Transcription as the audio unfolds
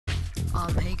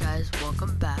Hey guys,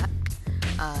 welcome back.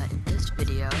 In this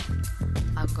video,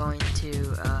 I'm going to,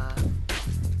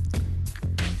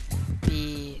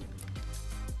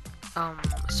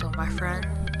 so my friend,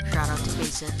 shout out to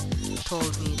Mason,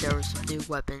 told me there were some new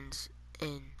weapons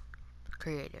in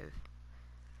creative.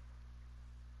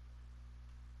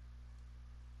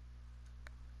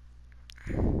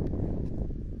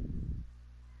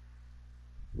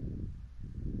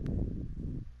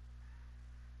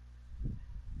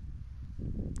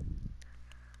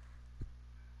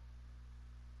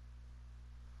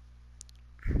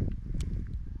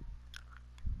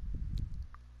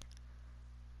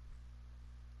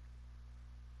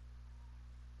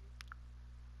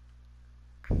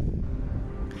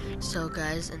 So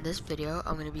guys, in this video,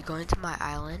 I'm going to be going to my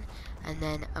island, and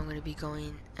then I'm going to be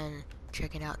going and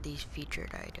checking out these featured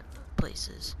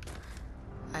islands.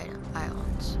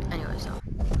 Anyways,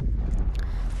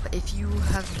 but if you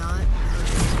have not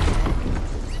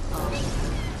heard of it yet,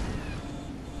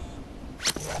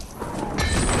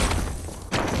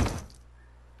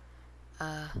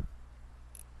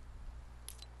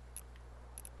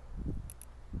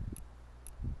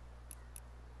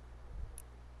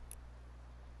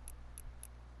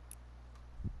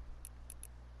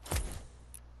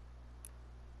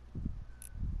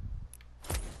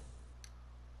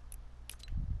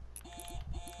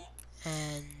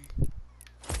 and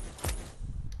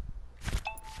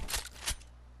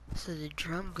so the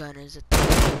drum gun is a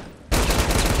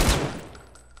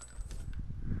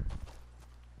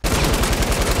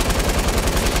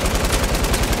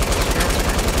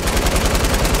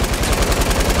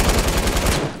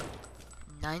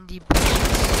 $90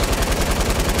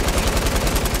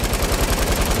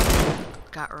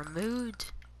 got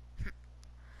removed.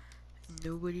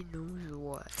 Nobody knows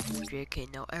why.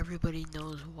 JK, no, everybody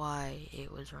knows why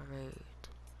it was removed.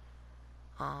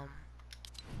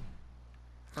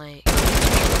 Like,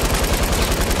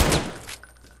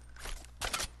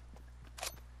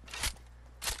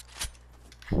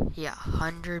 yeah,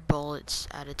 100 bullets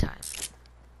at a time.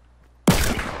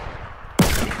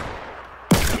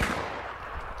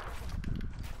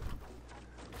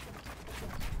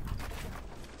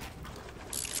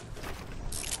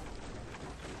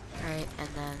 Right, and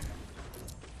then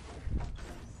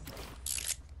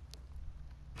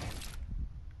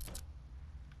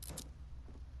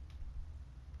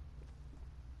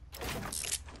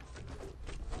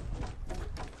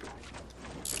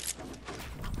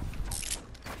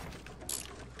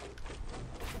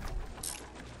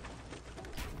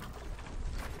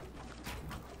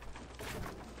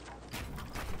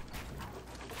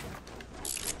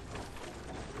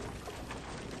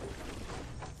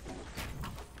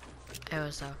it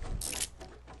was a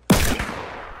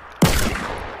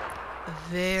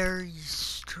very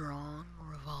strong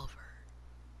revolver.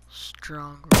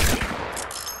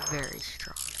 Very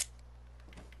strong.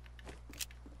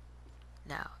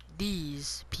 Now,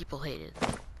 these people hated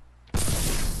them.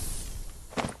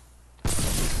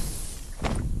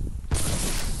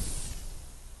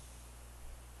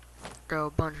 Throw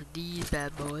a bunch of these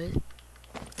bad boys.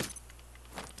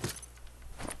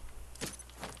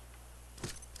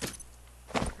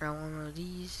 Throw one of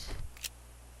these.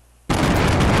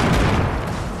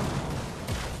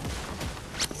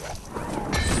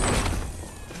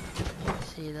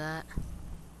 See that?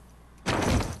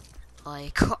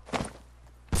 Like, and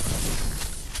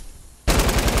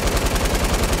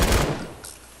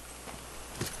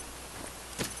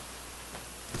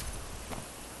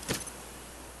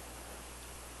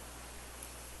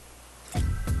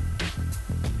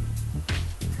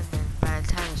then by the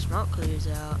time the smoke clears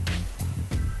out,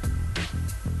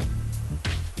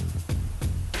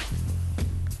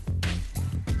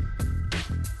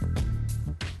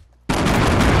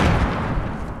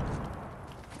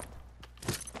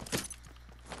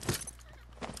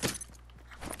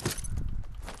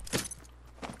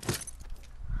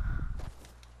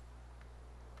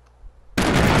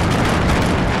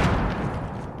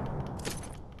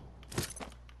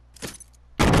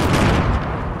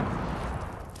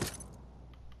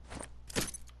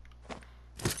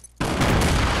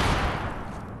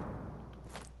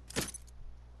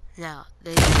 now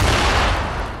they do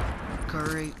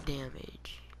great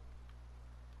damage.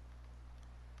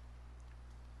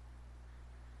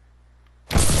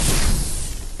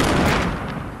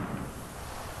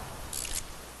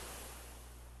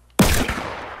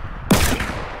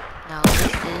 Now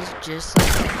this is just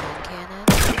like the hand cannon.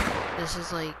 This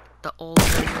is like the old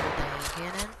version of the hand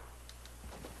cannon.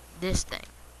 This thing.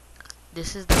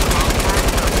 This is the compact.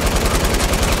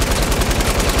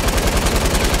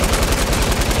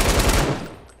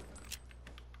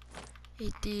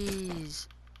 Eat these.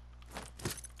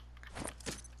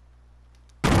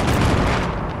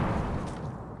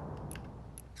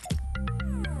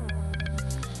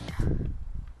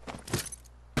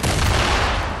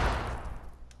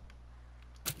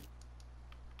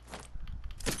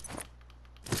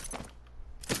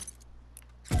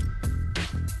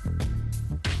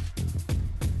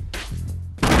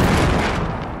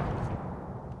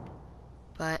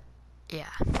 But yeah,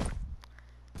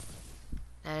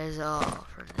 that is all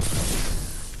from this.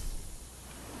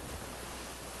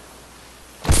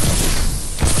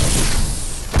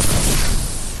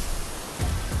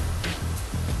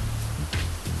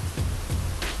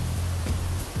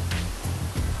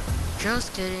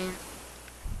 Just kidding.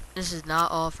 This is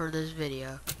not all for this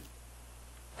video.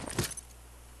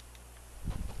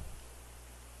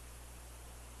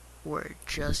 We're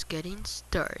just getting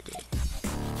started.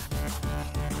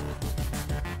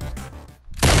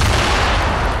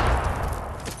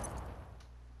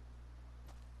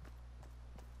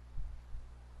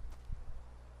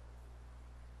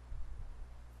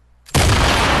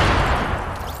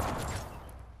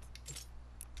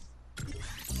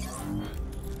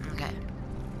 Okay.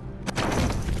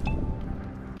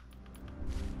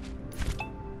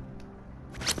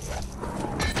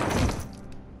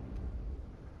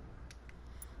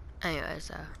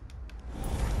 Anyways,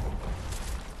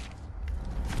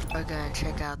 we're gonna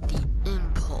check out the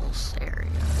impulse area.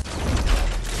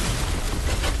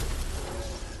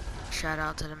 Shout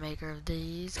out to the maker of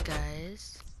these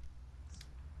guys.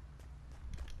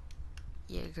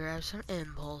 You grab some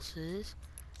impulses.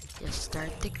 You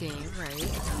start the game,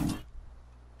 right?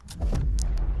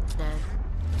 Then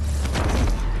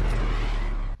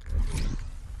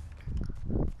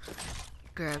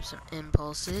grab some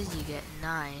impulses. You get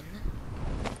 9.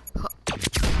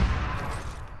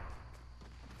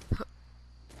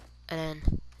 And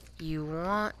then you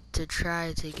want to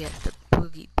try to get the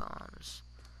boogie bombs.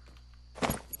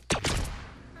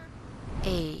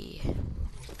 A.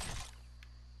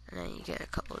 And then you get a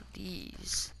couple of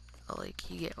these. Like,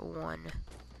 you get 1.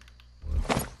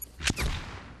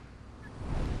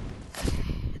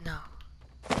 Okay, no.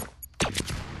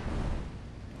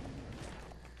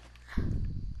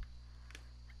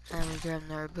 And we grab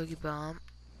another boogie bomb.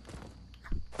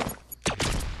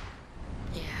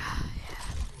 Yeah.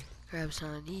 Grab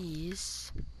some of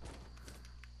these.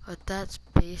 But that's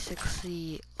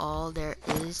basically all there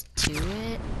is to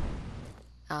it.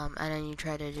 And then you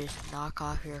try to just knock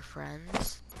off your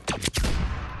friends.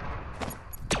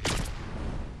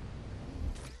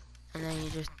 And then you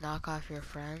just knock off your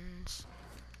friends.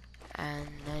 And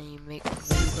then you make a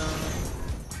boogie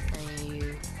bomb. And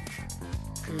you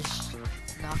just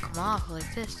knock them off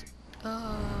like this.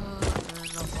 Oh, and then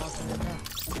they'll fall to the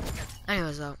death.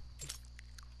 Anyways, though.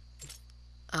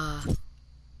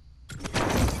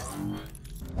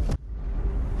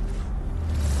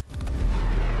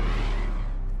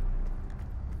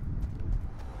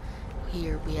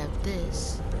 Here we have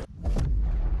this.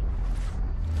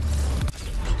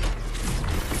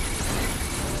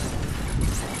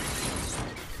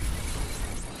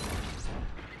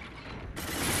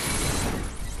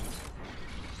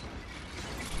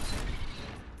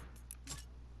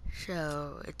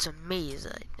 So, it's a maze,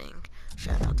 I think.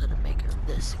 Shout out to the maker of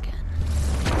this again.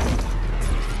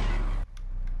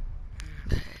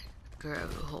 Okay,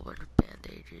 grab a whole bunch of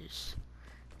bandages.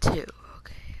 2,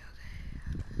 okay.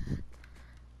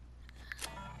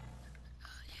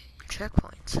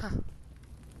 Checkpoints, huh?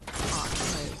 Oh,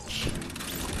 fudge.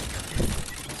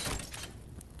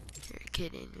 You're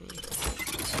kidding me.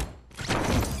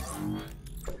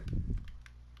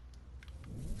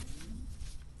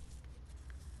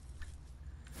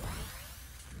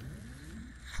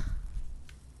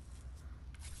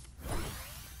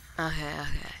 Okay.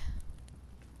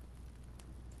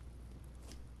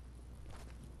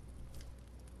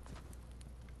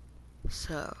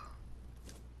 So.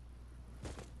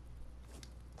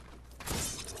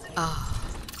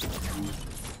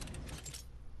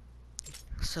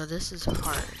 So this is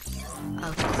hard.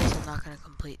 Of course I'm not gonna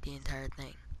complete the entire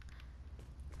thing.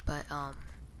 But I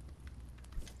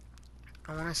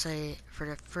wanna say for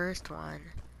the first one,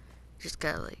 just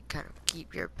gotta like kind of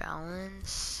keep your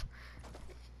balance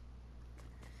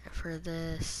for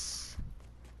this,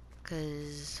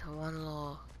 cause one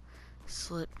little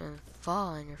slip and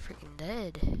fall and you're freaking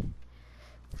dead.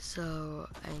 So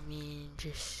I mean,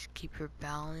 just keep your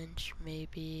balance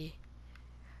maybe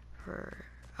for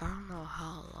I don't know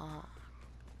how long.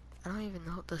 I don't even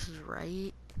know if this is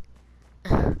right.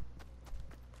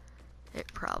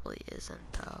 It probably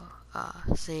isn't though.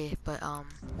 See, but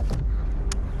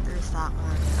There's that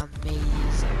one, a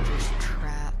maze of just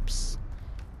traps,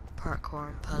 parkour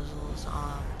and puzzles.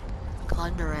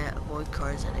 Climb the ramp, avoid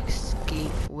cars, and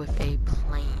escape with a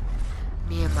plane.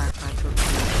 Me and my friends were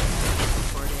playing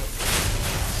for it.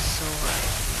 So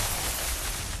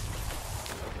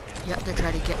you have to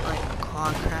try to get like a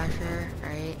quad crasher,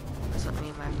 right? That's what me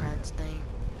and my friends think.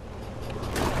 You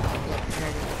have to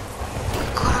try to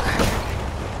quad crasher.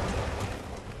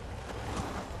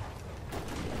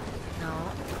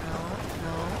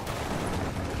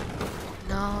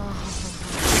 No.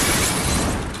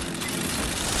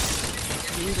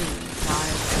 Dude,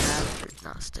 five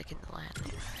not sticking the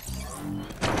landing.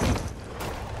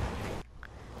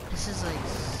 This is like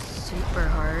super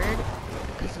hard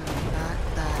because of the fact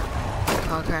that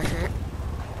car crasher.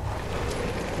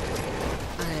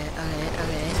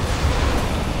 Okay.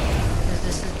 Because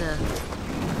this is the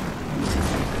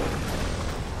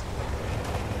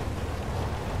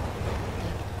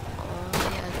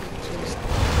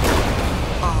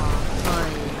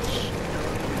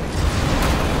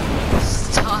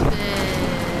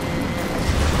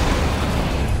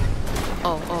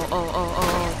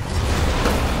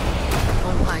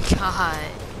God.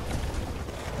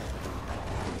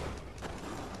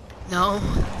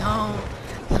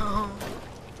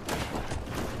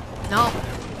 No.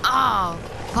 Oh,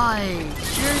 fudge.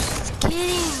 You're just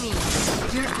kidding me.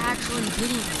 You're actually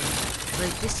kidding me.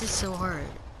 Like, this is so hard.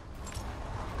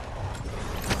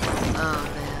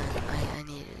 Oh, man. I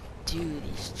need to do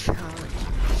these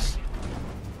challenges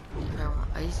if I want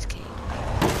ice cake.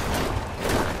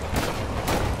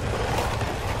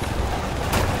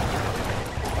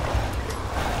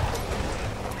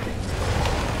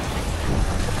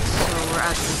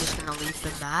 I'm just gonna leave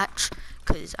the match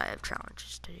because I have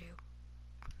challenges to do.